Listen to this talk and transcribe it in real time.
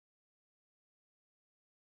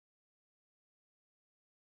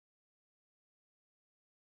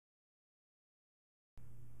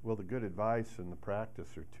Well, the good advice and the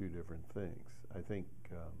practice are two different things. I think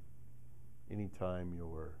anytime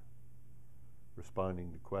you're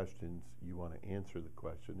responding to questions, you want to answer the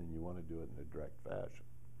question and you want to do it in a direct fashion.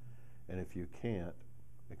 And if you can't,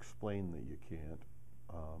 explain that you can't,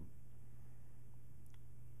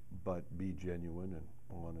 but be genuine and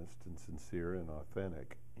honest and sincere and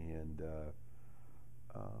authentic, and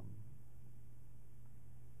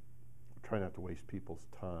try not to waste people's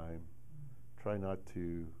time. Try not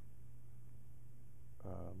to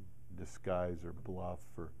disguise or bluff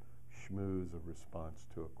or schmooze a response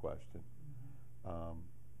to a question.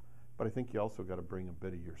 But I think you also got to bring a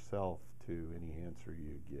bit of yourself to any answer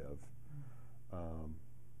you give.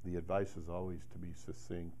 The advice is always to be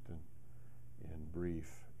succinct and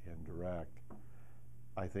brief and direct.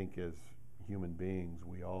 I think as human beings,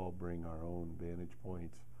 we all bring our own vantage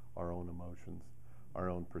points, our own emotions, our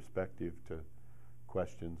own perspective to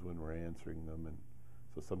questions when we're answering them, and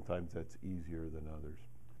so sometimes that's easier than others.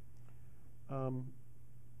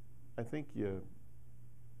 I think you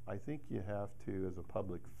have to, as a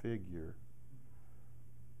public figure,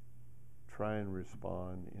 try and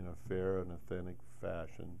respond in a fair and authentic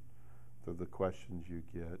fashion to the questions you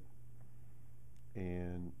get.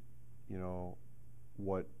 And you know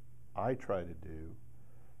what I try to do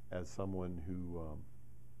as someone who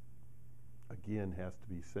again has to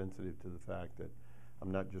be sensitive to the fact that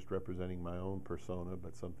I'm not just representing my own persona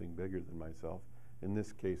but something bigger than myself. In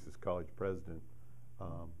this case, as college president,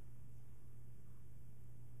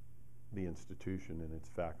 the institution and its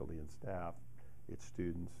faculty and staff, its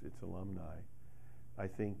students, its alumni. I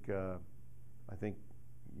think you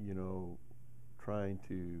know, trying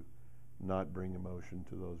to not bring emotion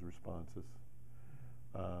to those responses,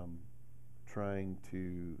 trying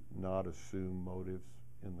to not assume motives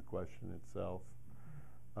in the question itself.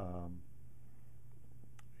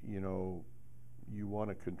 You know, you want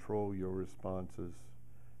to control your responses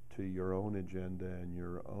to your own agenda and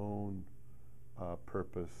your own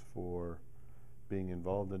purpose for being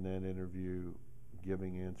involved in that interview,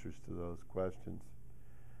 giving answers to those questions,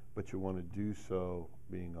 but you want to do so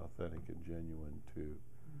being authentic and genuine to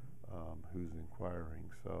who's inquiring.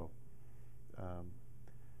 So,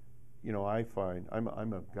 you know, I find I'm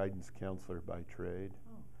a guidance counselor by trade,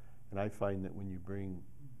 and I find that when you bring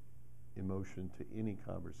emotion to any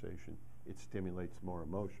conversation, it stimulates more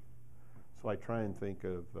emotion. So I try and think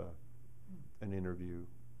of an interview,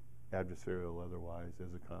 adversarial otherwise,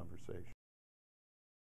 as a conversation.